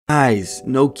Guys,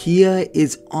 Nokia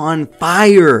is on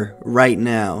fire right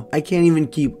now. I can't even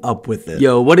keep up with it.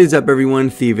 Yo, what is up everyone?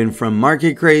 Thievin from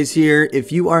Market Craze here.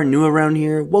 If you are new around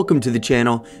here, welcome to the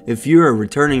channel. If you're a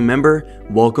returning member,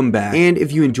 welcome back. And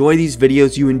if you enjoy these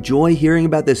videos, you enjoy hearing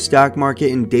about the stock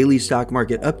market and daily stock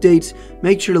market updates,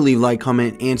 make sure to leave a like,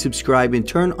 comment, and subscribe, and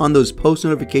turn on those post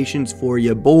notifications for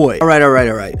ya boy.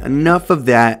 Alright. Enough of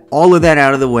that. All of that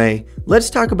out of the way. Let's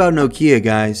talk about Nokia,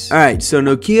 guys. Alright, so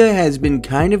Nokia has been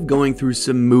kind of going through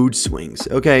some mood swings.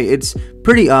 Okay, it's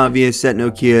pretty obvious that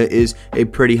Nokia is a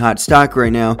pretty hot stock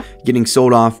right now, getting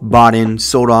sold off, bought in,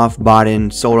 sold off, bought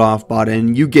in, sold off, bought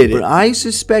in, you get it. But I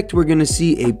suspect we're gonna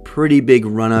see a pretty big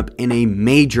run up and a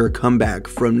major comeback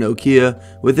from Nokia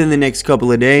within the next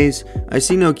couple of days. I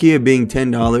see Nokia being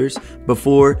 $10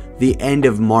 before the end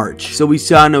of March. So we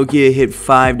saw Nokia hit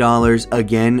 $5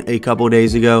 again a couple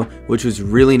days ago, which was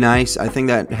really nice. I think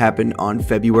that happened on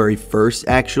February 1st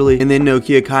actually. And then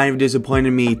Nokia kind of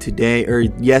disappointed me today, or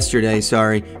yesterday,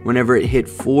 sorry, whenever it hit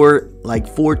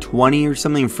 420 or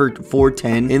something, for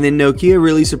 410. And then Nokia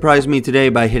really surprised me today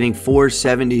by hitting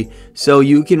 470. So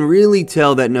you can really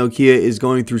tell that Nokia is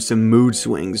going through some mood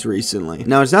swings recently.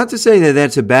 Now, it's not to say that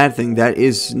that's a bad thing. That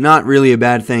is not really a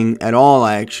bad thing at all,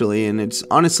 actually, and it's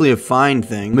honestly a fine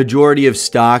thing. Majority of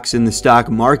stocks in the stock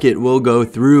market will go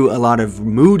through a lot of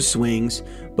mood swings,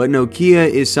 but Nokia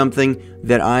is something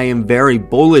that I am very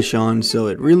bullish on, so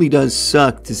it really does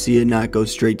suck to see it not go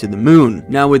straight to the moon.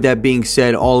 Now, with that being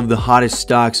said, all of the hottest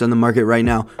stocks on the market right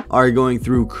now are going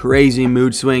through crazy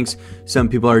mood swings. Some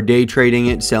people are day trading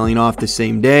it, selling off the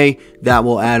same day. That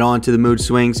will add on to the mood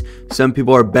swings. Some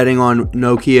people are betting on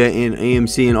Nokia and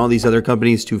AMC and all these other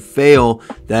companies to fail.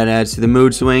 That adds to the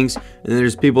mood swings. And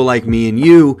there's people like me and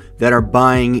you that are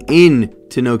buying in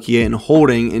to Nokia and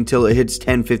holding until it hits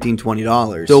 $10, $15,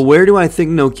 $20. So where do I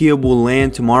think Nokia will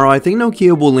land tomorrow? I think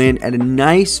Nokia will land at a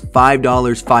nice $5,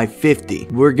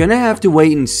 $5.50. We're gonna have to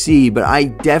wait and see, but I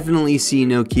definitely see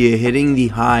Nokia hitting the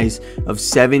highs of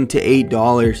 $7 to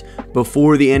 $8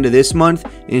 before the end of this month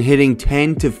and hitting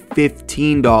 $10 to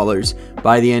 $15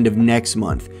 by the end of next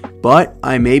month. But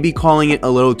I may be calling it a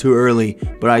little too early,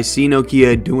 but I see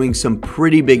Nokia doing some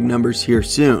pretty big numbers here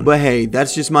soon. But hey,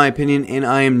 that's just my opinion, and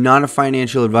I am not a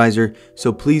financial advisor,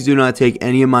 so please do not take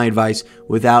any of my advice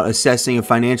without assessing a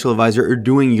financial advisor or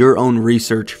doing your own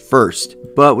research first.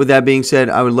 But with that being said,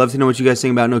 I would love to know what you guys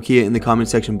think about Nokia in the comment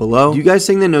section below. Do you guys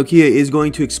think that Nokia is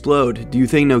going to explode? Do you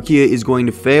think Nokia is going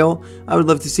to fail? I would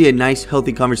love to see a nice,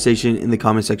 healthy conversation in the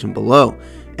comment section below.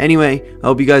 Anyway, I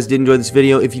hope you guys did enjoy this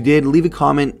video. If you did, leave a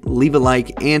comment, leave a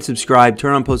like, and subscribe.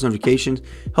 Turn on post notifications.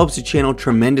 Helps the channel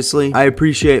tremendously. I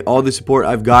appreciate all the support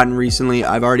I've gotten recently.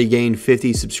 I've already gained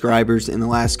 50 subscribers in the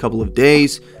last couple of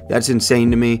days. That's insane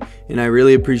to me, and I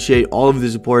really appreciate all of the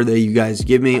support that you guys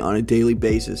give me on a daily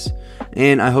basis.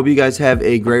 And I hope you guys have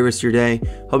a great rest of your day.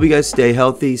 Hope you guys stay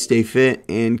healthy, stay fit,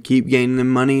 and keep gaining the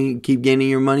money, keep gaining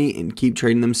your money, and keep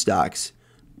trading them stocks.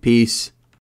 Peace.